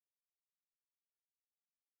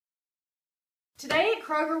Today at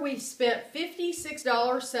Kroger we spent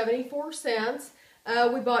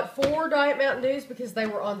 $56.74. We bought 4 Diet Mountain Dews because they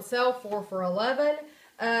were on sale, 4 for $11.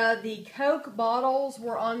 The Coke bottles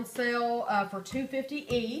were on sale for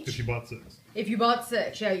 $2.50 each. If you bought 6. If you bought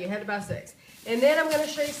 6, yeah, you had to buy 6. And then I'm going to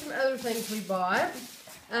show you some other things we bought.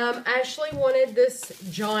 Ashley wanted this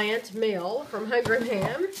giant meal from Hungry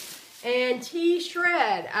Man. And Tea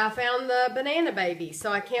Shred, I found the Banana Baby,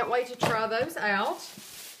 so I can't wait to try those out.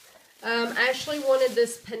 Ashley wanted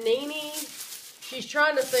this panini. She's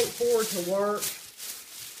trying to think forward to work.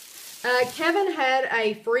 Kevin had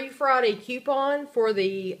a free Friday coupon for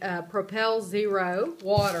the Propel Zero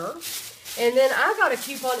water. And then I got a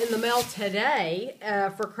coupon in the mail today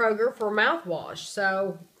for Kroger for mouthwash.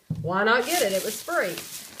 So why not get it? It was free.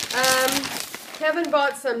 Kevin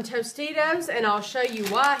bought some Tostitos, and I'll show you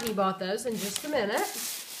why he bought those in just a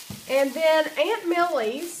minute. And then Aunt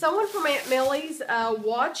Millie's, someone from Aunt Millie's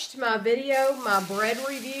watched my video, my bread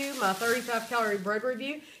review, my 35-calorie bread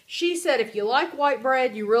review. She said if you like white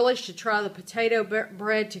bread, you really should try the potato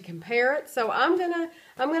bread to compare it. So I'm gonna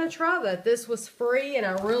try that. This was free, and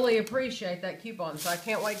I really appreciate that coupon, so I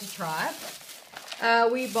can't wait to try it.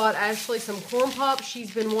 We bought Ashley some corn pops.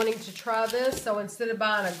 She's been wanting to try this, so instead of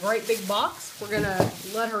buying a great big box, we're gonna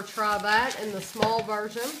let her try that in the small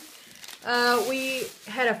version. We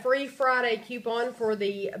had a free Friday coupon for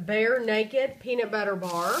the Bare Naked Peanut Butter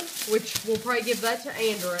Bar, which we'll probably give that to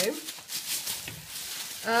Andrew.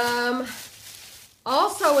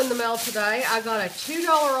 Also in the mail today, I got a $2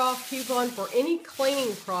 off coupon for any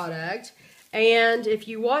cleaning product. And if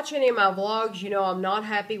you watch any of my vlogs, you know I'm not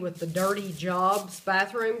happy with the Dirty Jobs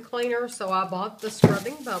bathroom cleaner, so I bought the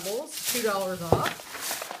Scrubbing Bubbles, $2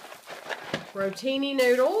 off. Rotini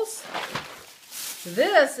noodles.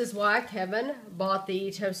 This is why Kevin bought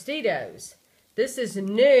the Tostitos. This is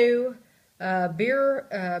new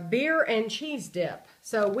beer and cheese dip.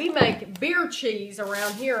 So we make beer cheese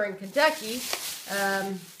around here in Kentucky,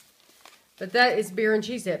 but that is beer and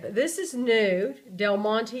cheese dip. This is new, Del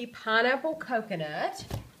Monte Pineapple Coconut.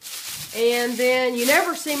 And then you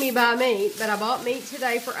never see me buy meat, but I bought meat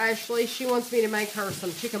today for Ashley. She wants me to make her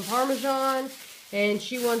some chicken parmesan, and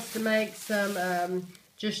she wants to make some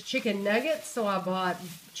just chicken nuggets, so I bought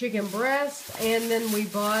chicken breast, and then we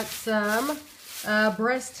bought some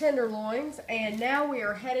breast tenderloins, and now we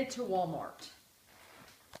are headed to Walmart.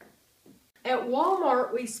 At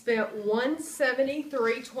Walmart, we spent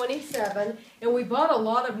 $173.27, and we bought a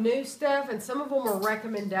lot of new stuff, and some of them are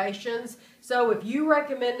recommendations. So if you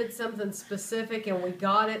recommended something specific and we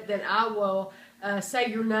got it, then I will say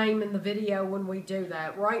your name in the video when we do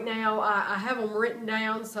that. Right now, I have them written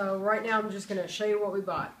down, so right now I'm just going to show you what we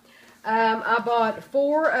bought. I bought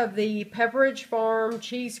 4 of the Pepperidge Farm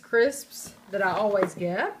cheese crisps that I always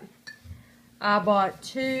get. I bought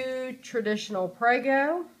 2 traditional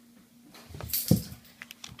Prego.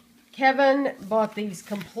 Kevin bought these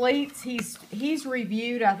completes. He's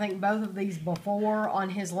reviewed, I think, both of these before on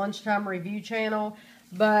his lunchtime review channel,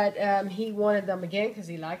 but he wanted them again because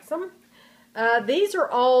he likes them. These are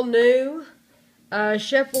all new.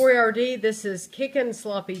 Chef Boyardee, this is Kickin'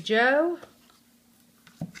 Sloppy Joe.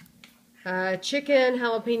 Chicken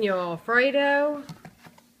Jalapeno Alfredo.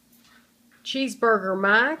 Cheeseburger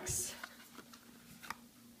Max.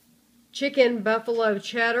 Chicken Buffalo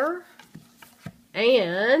Cheddar.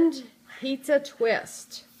 And Pizza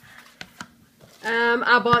Twist.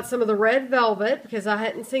 I bought some of the Red Velvet because I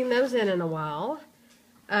hadn't seen those in a while.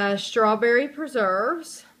 Strawberry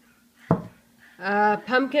Preserves.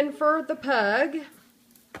 Pumpkin for the pug.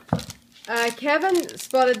 Kevin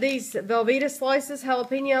spotted these Velveeta slices,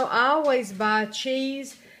 jalapeno. I always buy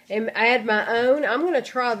cheese and add my own. I'm going to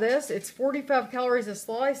try this. It's 45 calories a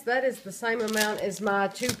slice. That is the same amount as my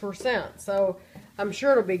 2%. So I'm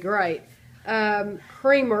sure it'll be great.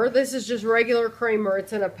 Creamer. This is just regular creamer.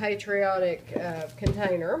 It's in a patriotic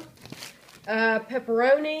container.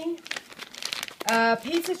 Pepperoni.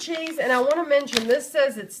 Pizza cheese, and I want to mention this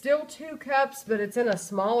says it's still 2 cups, but it's in a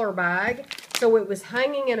smaller bag, so it was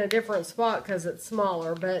hanging in a different spot because it's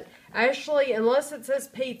smaller, but Ashley, unless it says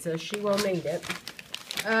pizza, she will need it.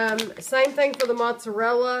 Same thing for the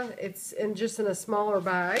mozzarella. It's just in a smaller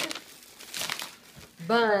bag.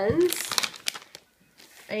 Buns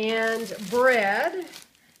and bread,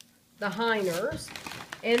 the Heiners,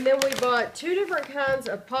 and then we bought 2 different kinds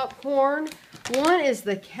of popcorn. One is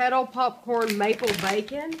the kettle popcorn maple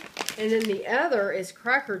bacon, and then the other is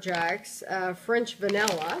Cracker Jack's French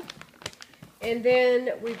vanilla. And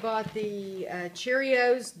then we bought the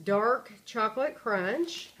Cheerios dark chocolate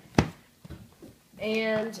crunch,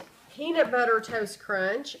 and peanut butter toast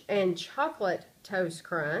crunch, and chocolate toast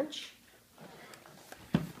crunch.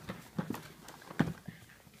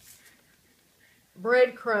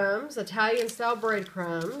 breadcrumbs, Italian style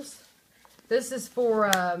breadcrumbs. This is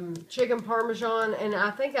for chicken parmesan, and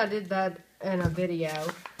I think I did that in a video.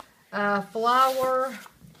 Flour.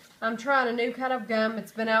 I'm trying a new kind of gum.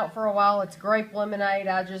 It's been out for a while. It's grape lemonade.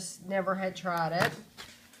 I just never had tried it.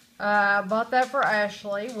 I bought that for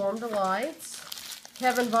Ashley, Warm Delights.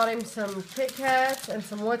 Kevin bought him some Kit Kats and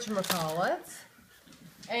some whatchamacallits.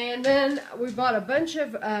 And then we bought a bunch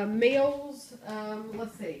of meals.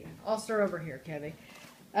 Let's see. I'll start over here, Kevin.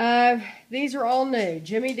 These are all new.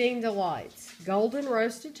 Jimmy Dean Delights. Golden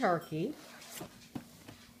roasted turkey.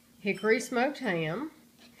 Hickory smoked ham.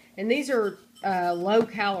 And these are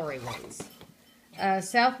low-calorie ones.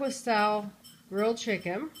 Southwest style grilled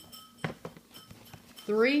chicken.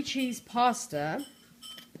 3 cheese pasta.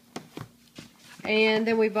 And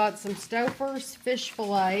then we bought some Stouffer's fish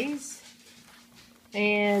fillets.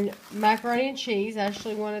 And macaroni and cheese.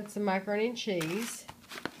 Ashley wanted some macaroni and cheese.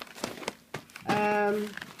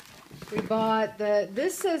 We bought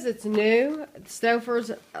this says it's new,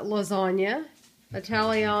 Stouffer's lasagna,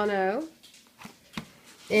 Italiano.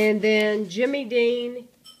 And then Jimmy Dean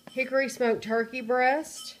hickory smoked turkey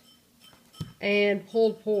breast and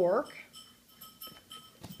pulled pork.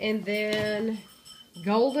 And then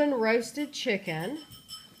golden roasted chicken.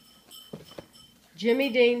 Jimmy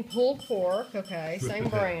Dean pulled pork, okay, with same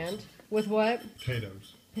potatoes. Brand. With what?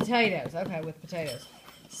 Potatoes. Potatoes, okay, with potatoes.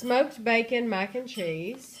 Smoked bacon, mac and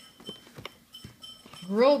cheese.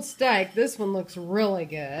 Grilled steak, this one looks really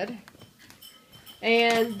good.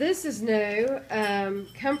 And this is new,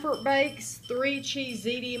 Comfort Bakes 3 cheese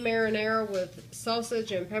ziti marinara with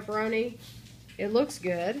sausage and pepperoni. It looks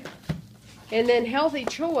good. And then Healthy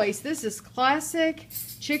Choice, this is classic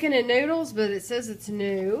chicken and noodles, but it says it's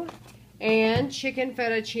new. And chicken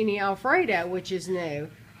fettuccine alfredo, which is new.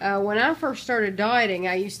 When I first started dieting,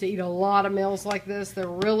 I used to eat a lot of meals like this. They're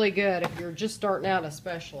really good if you're just starting out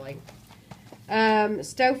especially.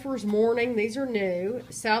 Stouffer's Morning, these are new.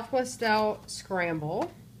 Southwest style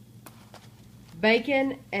scramble.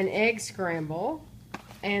 Bacon and egg scramble.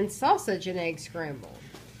 And sausage and egg scramble.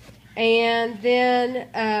 And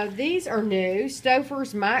then these are new.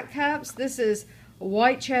 Stouffer's Mac Cups. This is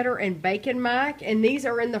white cheddar and bacon mac. And these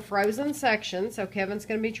are in the frozen section. So Kevin's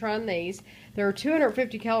going to be trying these. They're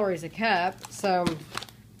 250 calories a cup. So,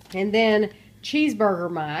 and then cheeseburger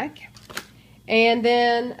mac. And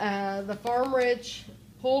then the Farm Rich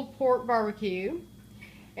pulled pork barbecue.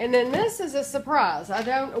 And then this is a surprise.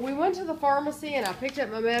 We went to the pharmacy and I picked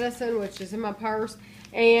up my medicine, which is in my purse.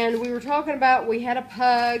 And we were talking about, we had a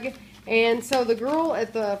pug. And so the girl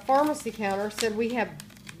at the pharmacy counter said, we have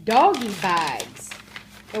doggy bags.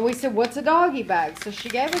 And we said, what's a doggy bag? So she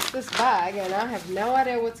gave us this bag, and I have no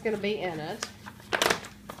idea what's going to be in it.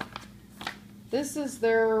 This is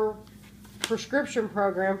their prescription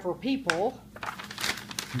program for people.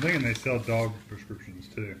 I'm thinking they sell dog prescriptions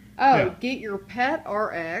too. Oh, yeah. Get Your Pet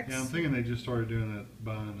RX. Yeah, I'm thinking they just started doing that,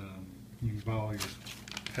 buying, you can buy all your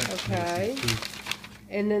pet okay. medicine too.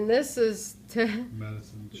 And then this is to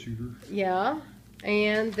medicine shooter. Yeah.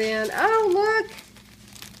 And then, oh look!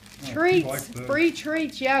 Treats, like free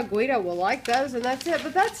treats. Yeah, Guido will like those, and that's it.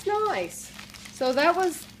 But that's nice. So that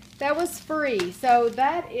was free. So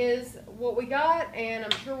that is what we got, and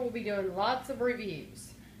I'm sure we'll be doing lots of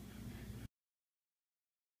reviews.